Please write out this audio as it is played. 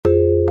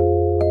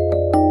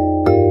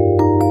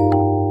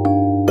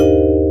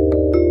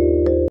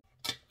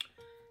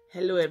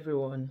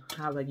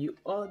How are you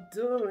all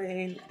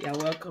doing? You're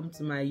welcome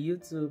to my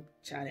YouTube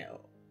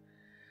channel.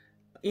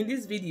 In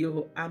this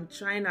video, I'm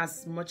trying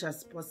as much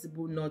as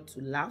possible not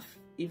to laugh,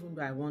 even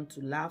though I want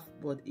to laugh,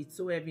 but it's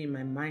so heavy in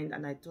my mind,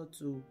 and I thought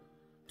to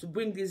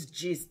bring this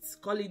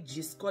gist, call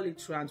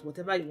it rant,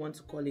 whatever you want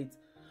to call it,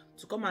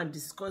 to come and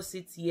discuss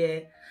it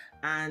here,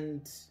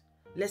 and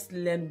let's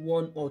learn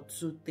one or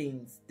two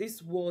things.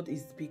 This world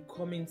is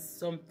becoming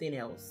something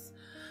else.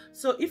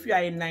 So if you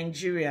are a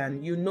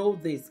Nigerian, you know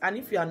this. And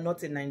if you are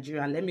not a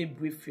Nigerian, let me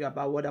brief you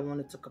about what I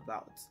want to talk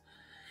about.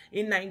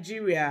 In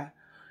Nigeria,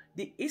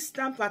 the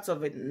eastern part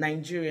of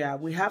Nigeria,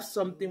 we have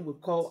something we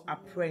call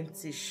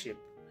apprenticeship.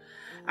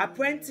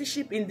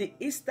 Apprenticeship in the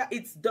eastern,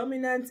 it's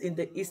dominant in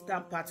the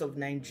eastern part of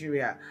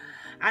Nigeria.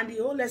 And the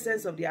whole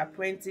essence of the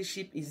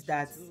apprenticeship is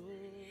that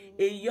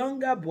a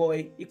younger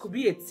boy, it could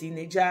be a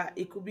teenager,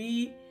 it could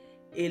be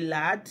a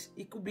lad,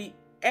 it could be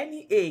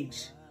any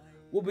age,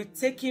 will be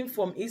taken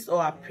from his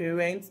or her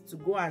parents to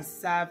go and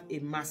serve a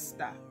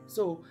master.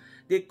 So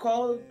they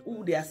call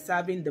who they are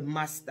serving the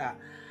master,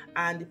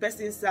 and the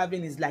person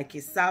serving is like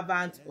a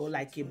servant or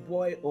like a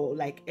boy or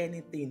like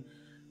anything.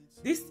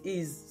 This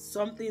is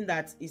something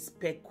that is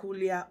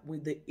peculiar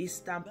with the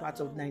eastern part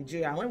of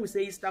Nigeria. And when we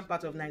say eastern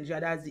part of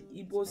Nigeria, that's the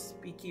Igbo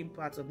speaking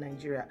part of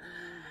Nigeria.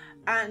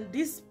 And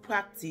this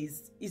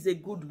practice is a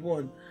good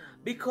one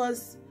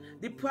because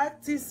the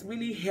practice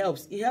really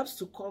helps. It helps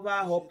to cover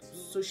up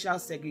social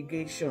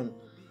segregation.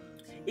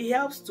 It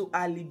helps to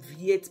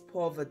alleviate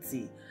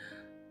poverty.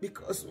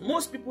 Because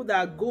most people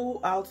that go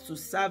out to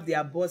serve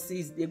their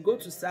bosses, they go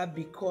to serve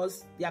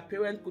because their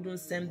parents couldn't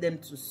send them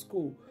to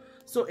school.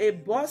 So a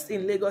boss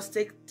in Lagos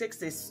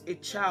takes a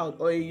child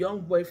or a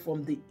young boy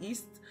from the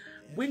east,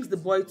 brings the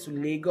boy to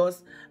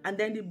Lagos, and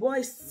then the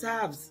boy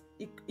serves.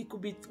 It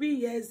could be 3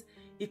 years,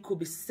 it could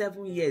be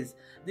 7 years.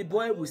 The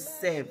boy will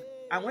serve.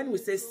 And when we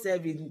say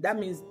serving, that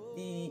means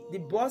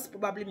the boss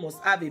probably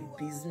must have a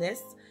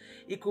business.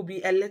 It could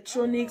be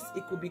electronics,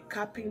 it could be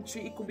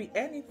carpentry, it could be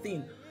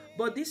anything.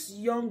 But this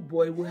young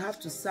boy will have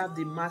to serve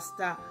the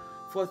master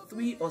for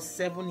 3 or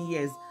 7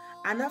 years.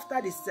 And after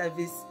the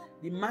service,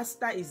 the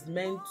master is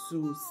meant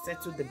to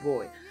settle the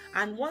boy.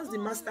 And once the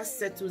master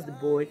settles the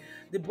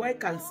boy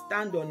can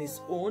stand on his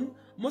own.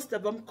 Most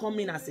of them come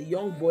in as a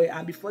young boy,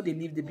 and before they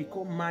leave, they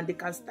become man. They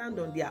can stand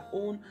on their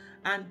own,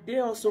 and they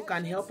also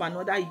can help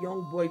another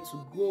young boy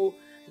to grow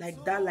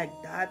like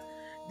that.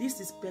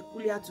 This is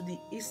peculiar to the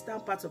eastern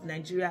part of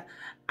Nigeria,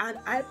 and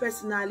I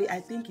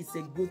think it's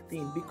a good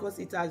thing because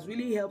it has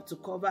really helped to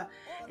cover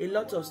a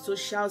lot of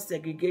social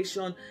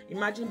segregation.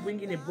 Imagine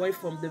bringing a boy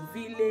from the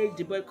village,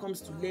 the boy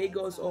comes to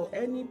Lagos or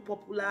any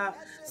popular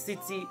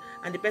city,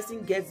 and the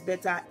person gets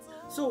better.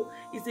 So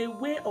it's a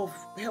way of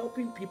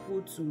helping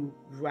people to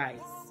rise,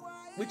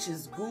 which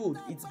is good.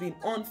 It's been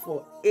on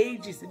for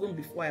ages, even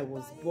before I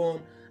was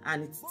born,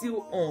 and it's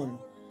still on.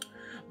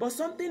 But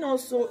something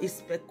also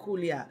is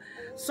peculiar.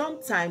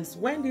 Sometimes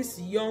when this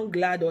young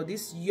lad or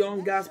these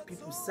younger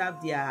people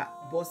serve their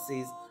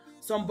bosses,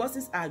 some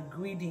bosses are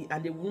greedy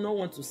and they will not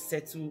want to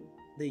settle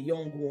the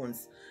young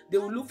ones. They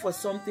will look for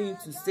something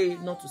to say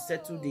not to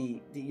settle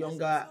the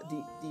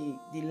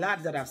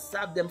lads that have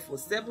served them for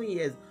 7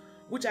 years,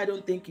 which I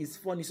don't think is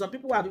funny. Some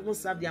people have even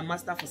served their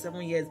master for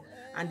 7 years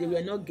and they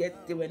were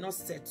not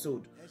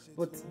settled.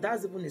 But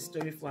that's even a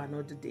story for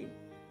another day.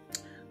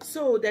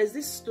 So there's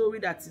this story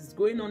that is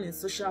going on in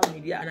social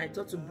media, and I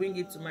thought to bring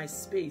it to my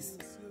space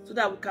so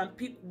that we can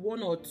pick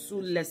 1 or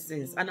 2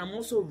 lessons. And I'm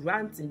also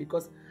ranting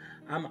because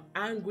I'm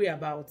angry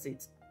about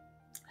it.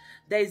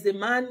 There is a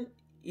man,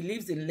 he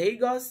lives in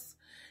Lagos.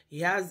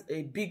 He has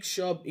a big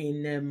shop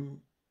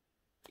in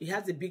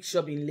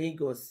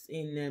Lagos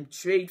in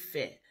Trade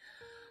Fair.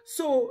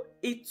 So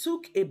he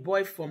took a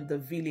boy from the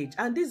village,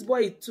 and this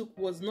boy he took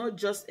was not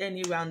just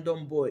any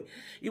random boy.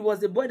 It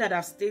was a boy that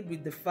have stayed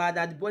with the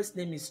father. The boy's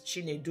name is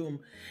Chinedum.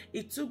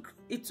 He took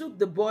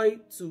the boy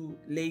to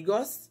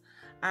Lagos,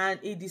 and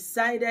he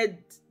decided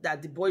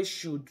that the boy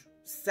should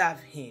serve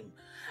him.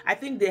 I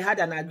think they had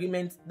an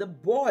agreement. The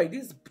boy,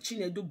 this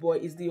Chinedu boy,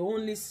 is the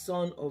only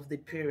son of the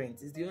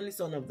parents. Is the only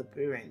son of the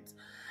parents.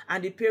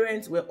 And the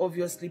parents were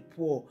obviously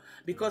poor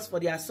because for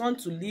their son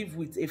to live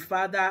with a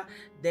father,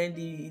 then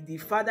the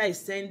father is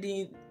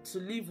sending to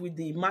live with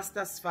the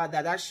master's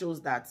father. That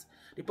shows that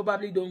they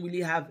probably don't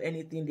really have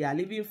anything they are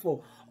living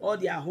for. All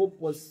their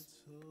hope was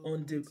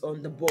on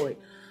the boy.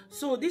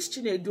 So this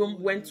Chinedu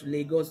went to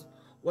Lagos,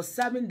 was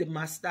serving the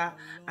master,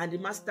 and the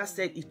master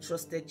said he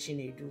trusted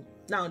Chinedu.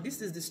 Now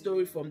this is the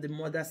story from the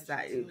mother's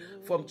side,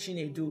 from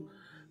Chinedu.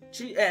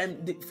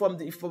 From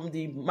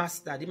the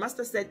master. The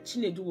master said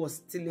Chinedu was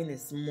stealing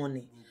his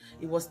money.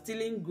 He was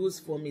stealing goods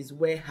from his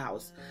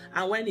warehouse.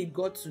 And when he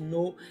got to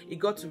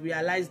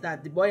realize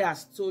that the boy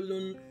has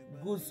stolen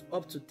goods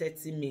up to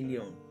 30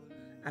 million.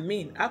 I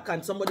mean, how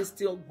can somebody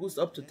steal goods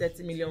up to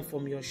 30 million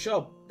from your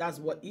shop? That's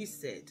what he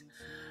said.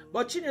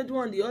 But Chinedu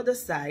on the other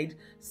side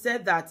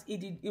said that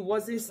he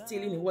wasn't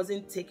stealing, he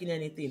wasn't taking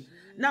anything.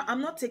 Now,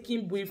 I'm not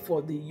taking brief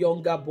for the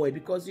younger boy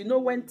because you know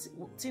when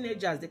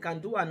teenagers, they can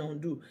do and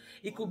undo.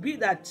 It could be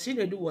that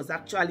Chinedu was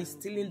actually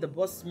stealing the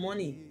boss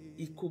money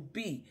It could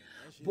be.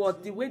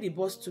 But the way the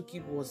boss took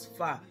it was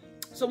far.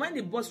 So when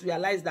the boss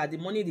realized that the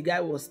money the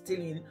guy was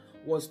stealing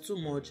was too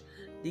much,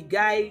 the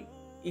guy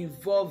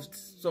involved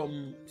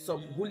some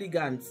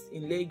hooligans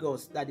in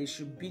Lagos that they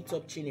should beat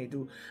up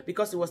Chinedu,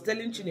 because he was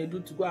telling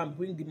Chinedu to go and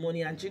bring the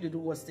money, and Chinedu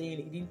was saying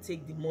he didn't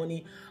take the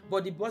money.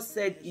 But the boss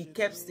said he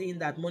kept saying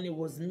that money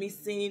was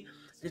missing.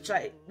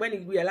 When he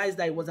realized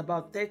that it was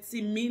about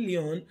 30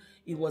 million,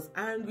 he was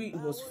angry, he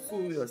was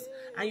furious.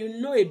 And you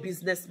know, a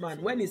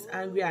businessman, when he's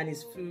angry and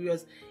he's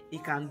furious, he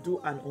can do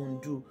and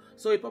undo.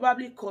 So he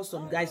probably caused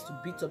some guys to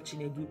beat up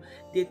Chinedu.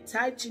 They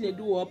tied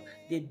Chinedu up,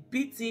 they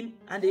beat him,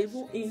 and they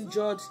even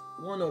injured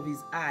one of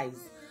his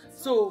eyes.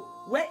 So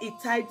when he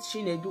tied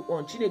Chinedu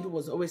on, Chinedu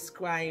was always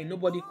crying,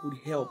 nobody could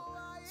help.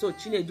 So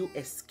Chinedu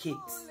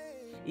escaped.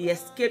 He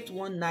escaped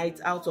one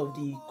night out of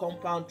the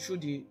compound through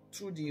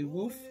the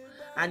roof,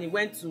 and he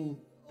went to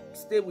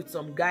stay with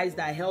some guys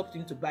that helped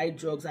him to buy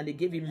drugs, and they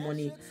gave him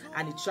money,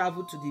 and he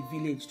traveled to the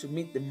village to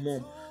meet the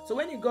mom. So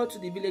when he got to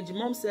the village, the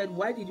mom said,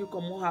 "Why did you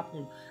come? What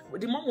happened?"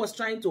 But the mom was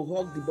trying to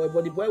hug the boy,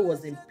 but the boy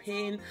was in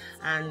pain,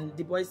 and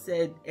the boy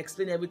said,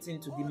 explain everything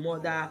to the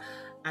mother.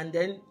 And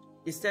then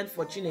they sent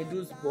for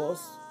Chinedu's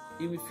boss.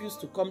 He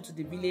refused to come to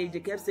the village. They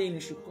kept saying he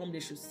should come,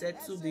 they should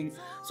settle the...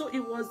 So it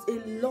was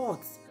a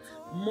lot.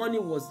 Money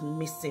was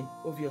missing,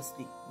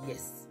 obviously.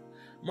 Yes.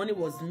 Money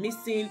was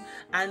missing,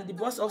 and the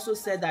boss also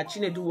said that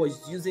Chinedu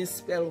was using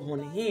spell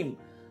on him.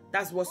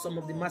 That's what some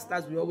of the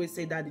masters will always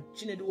say, that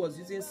Chinedu was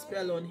using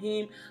spell on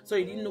him, so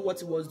he didn't know what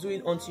he was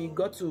doing until he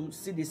got to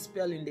see the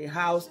spell in the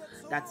house,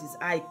 that his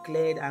eye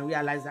cleared and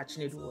realized that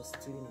Chinedu was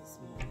stealing his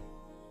money.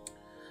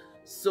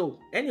 So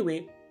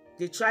anyway,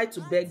 they tried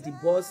to beg the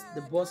boss.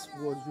 The boss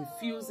was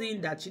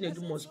refusing, that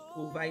Chinedu must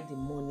provide the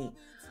money.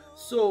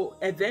 So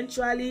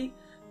eventually,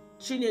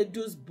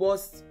 Chinedu's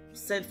boss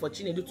sent for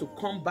Chinedu to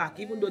come back,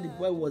 even though the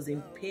boy was in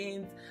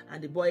pain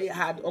and the boy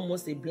had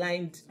almost a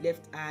blind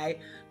left eye.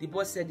 The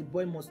boss said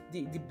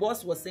the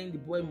boss was saying the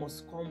boy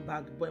must come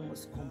back, the boy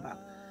must come back.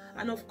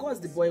 And of course,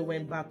 the boy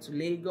went back to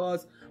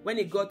Lagos. When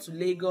he got to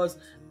Lagos,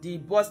 the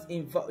boss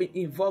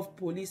involved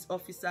police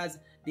officers.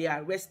 They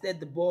arrested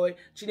the boy.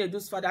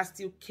 Chinedu's father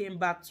still came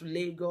back to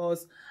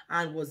Lagos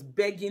and was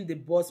begging the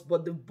boss,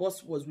 but the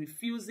boss was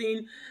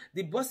refusing.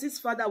 The boss's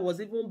father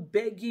was even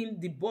begging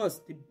the boss.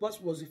 The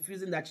boss was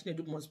refusing that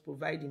Chinedu must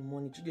provide him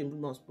money. Chinedu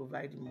must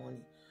provide him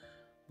money.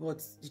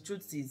 But the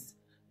truth is,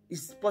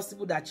 it's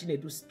possible that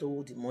Chinedu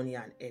stole the money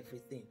and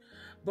everything.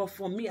 But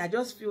for me, I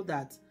just feel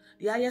that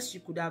the highest you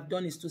could have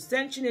done is to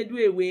send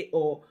Chinedu away.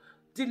 Or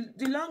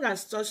the long and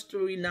short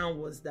story now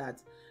was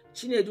that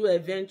Chinedu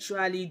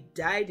eventually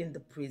died in the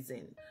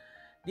prison.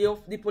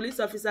 The police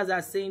officers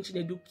are saying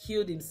Chinedu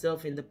killed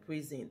himself in the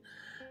prison.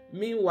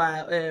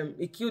 Meanwhile,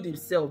 he killed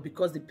himself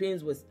because the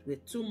pains were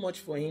too much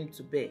for him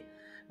to bear.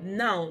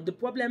 Now, the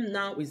problem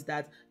now is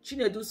that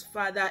Chinedu's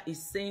father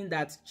is saying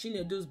that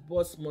Chinedu's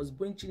boss must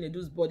bring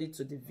Chinedu's body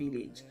to the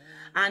village.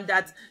 And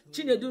that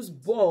Chinedu's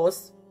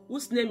boss,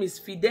 whose name is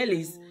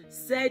Fidelis,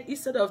 said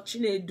instead of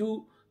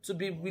Chinedu to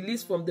be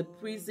released from the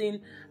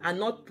prison and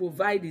not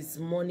provide his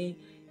money,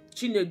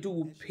 Chinedu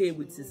will pay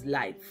with his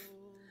life.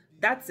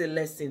 That's a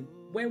lesson.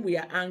 When we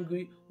are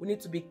angry, we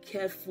need to be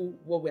careful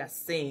what we are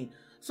saying.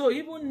 So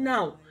even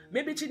now,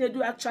 maybe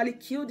Chinedu actually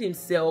killed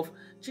himself.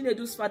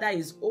 Chinedu's father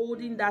is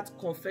holding that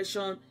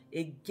confession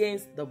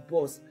against the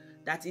boss,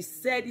 that he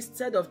said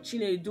instead of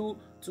Chinedu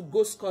to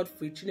go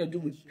scot-free,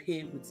 Chinedu will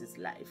pay with his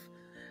life.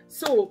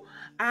 So,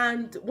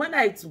 and when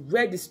I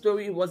read the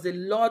story, it was a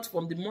lot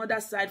from the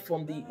mother's side,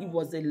 it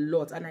was a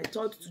lot. And I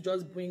thought to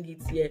just bring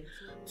it here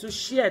to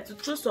share, to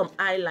throw some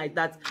highlight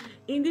that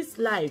in this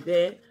life,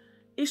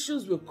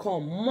 issues will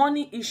come.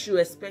 Money issue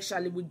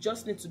especially, we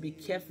just need to be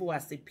careful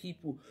as a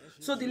people.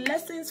 So the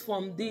lessons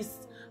from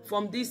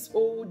this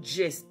old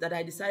gist that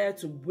I decided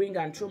to bring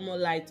and throw more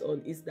light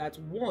on is that,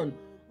 one,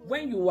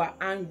 when you are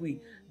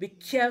angry, be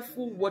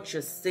careful what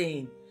you're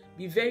saying.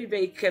 Be very,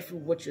 very careful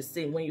what you're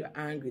saying when you're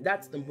angry.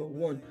 That's number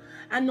one.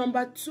 And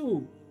number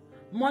two,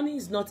 money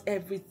is not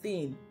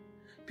everything.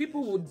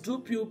 People will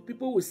dupe you,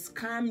 people will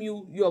scam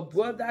you, your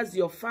brothers,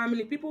 your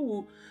family,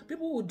 people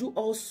will do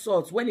all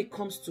sorts when it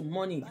comes to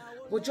money.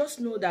 But just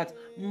know that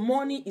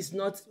money is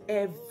not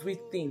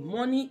everything.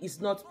 Money is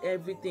not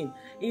everything.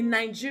 In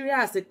Nigeria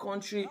as a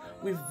country,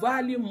 we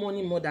value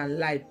money more than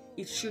life.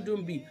 It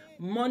shouldn't be.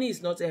 Money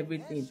is not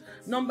everything.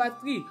 Number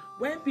three,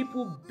 when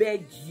people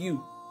beg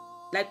you,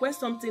 like when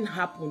something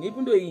happens,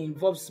 even though it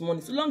involves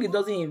money, so long it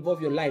doesn't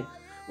involve your life,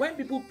 when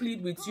people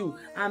plead with you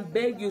and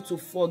beg you to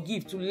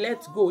forgive, to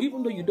let go,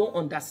 even though you don't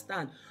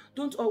understand,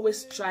 don't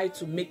always try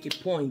to make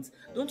a point.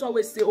 Don't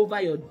always say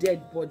over your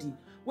dead body.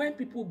 When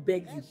people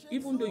beg you,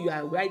 even though you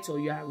are right or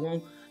you are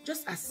wrong,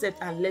 just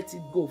accept and let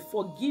it go.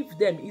 Forgive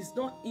them. It's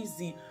not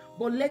easy,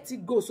 but let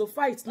it go. So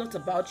far, it's not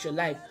about your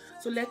life,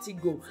 so let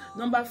it go.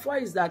 Number four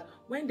is that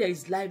when there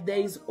is life, there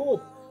is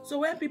hope. So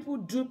when people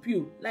dupe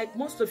you, like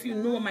most of you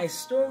know my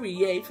story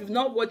here. If you've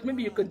not watched,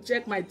 maybe you can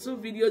check my 2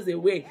 videos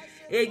away.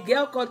 A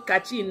girl called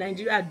Kachi in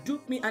Nigeria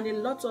duped me and a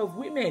lot of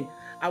women.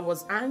 I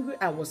was angry,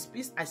 I was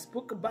pissed, I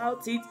spoke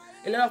about it.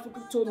 A lot of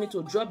people told me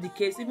to drop the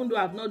case, even though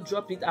I've not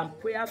dropped it. I'm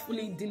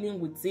prayerfully dealing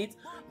with it.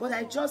 But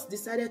I just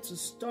decided to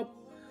stop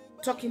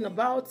talking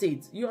about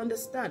it. You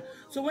understand?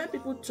 So when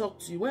people talk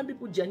to you, when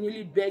people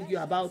genuinely beg you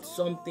about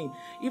something,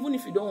 even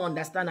if you don't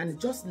understand, and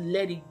just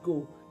let it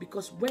go.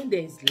 Because when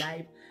there is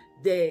life,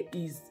 there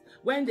is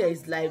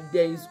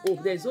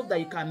hope. There is hope that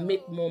you can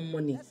make more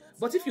money.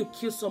 But if you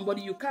kill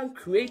somebody, you can't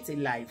create a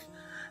life.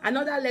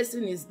 Another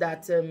lesson is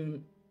that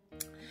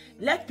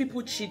let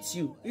people cheat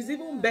you. It's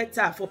even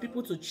better for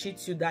people to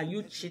cheat you than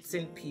you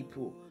cheating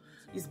people.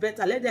 It's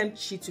better. Let them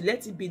cheat you.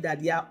 Let it be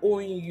that they are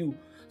owing you.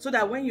 So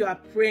that when you are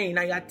praying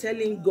and you are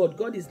telling God,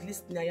 God is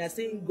listening, and you are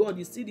saying, God,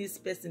 you see this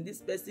person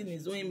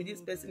is owing me, this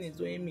person is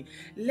owing me.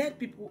 Let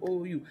people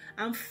owe you.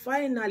 And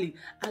finally,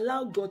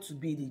 allow God to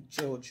be the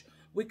judge.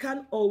 We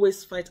can't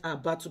always fight our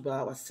battle by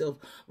ourselves.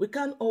 We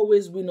can't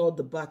always win all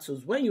the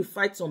battles. When you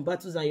fight some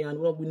battles and you are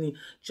not winning,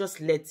 just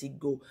let it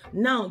go.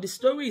 Now, the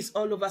story is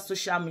all over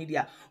social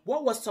media.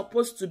 What was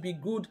supposed to be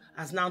good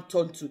has now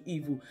turned to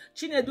evil.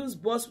 Chinedu's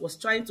boss was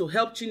trying to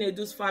help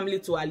Chinedu's family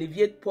to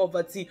alleviate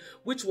poverty,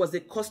 which was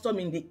a custom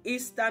in the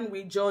eastern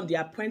region, the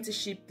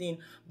apprenticeship thing.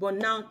 But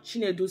now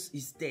Chinedu's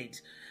is dead.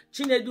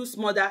 Chinedu's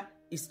mother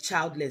is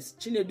childless.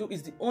 Chinedu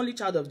is the only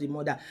child of the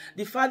mother.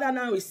 The father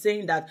now is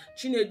saying that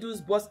Chinedu's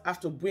boss have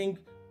to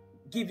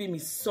give him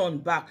his son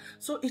back.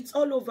 So it's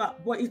all over,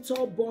 but it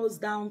all boils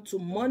down to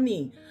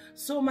money.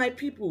 So my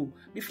people,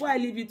 before I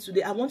leave you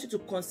today, I want you to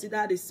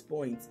consider this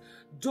point.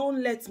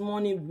 Don't let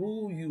money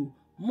rule you.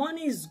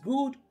 Money is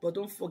good, but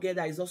don't forget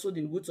that it's also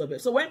the root of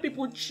it. So when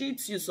people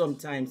cheat you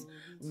sometimes,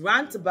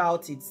 rant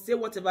about it, say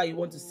whatever you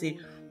want to say,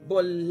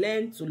 but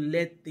learn to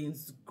let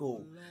things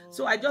go.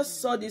 So I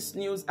just saw this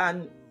news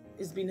and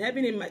it's been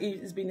heavy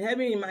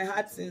in my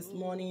heart since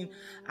morning.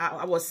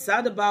 I was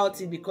sad about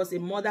it because a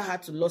mother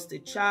had to lose a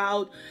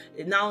child.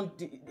 Now,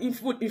 in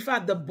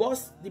fact, the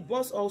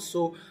boss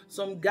also,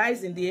 some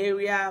guys in the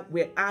area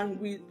were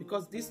angry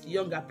because this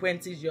young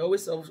apprentice, you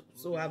always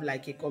also have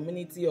like a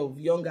community of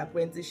young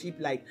apprenticeship.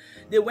 Like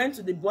they went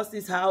to the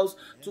boss's house,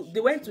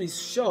 they went to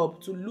his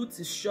shop to loot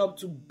his shop,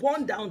 to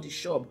burn down the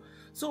shop.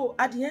 So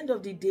at the end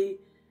of the day,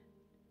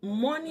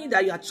 money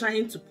that you are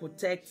trying to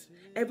protect,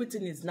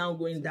 everything is now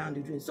going down the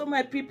drain. So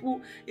my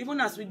people,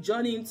 even as we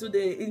journey into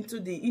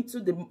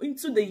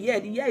the year,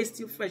 the year is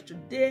still fresh.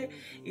 Today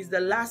is the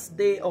last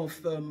day of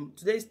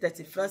today is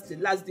 31st, the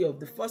last day of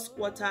the first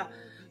quarter.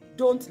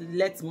 Don't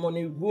let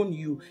money ruin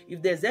you.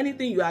 If there's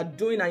anything you are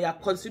doing and you are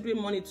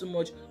considering money too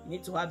much, you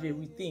need to have a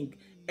rethink.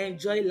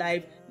 Enjoy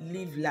life,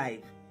 live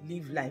life,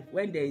 live life.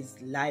 When there is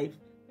life,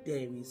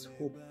 there is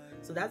hope.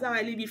 So that's how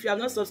I live. If you have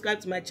not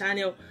subscribed to my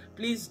channel,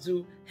 please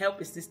do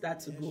help a sister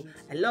to grow.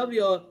 I love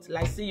you all. Till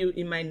I see you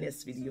in my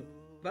next video.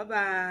 Bye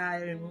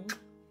bye.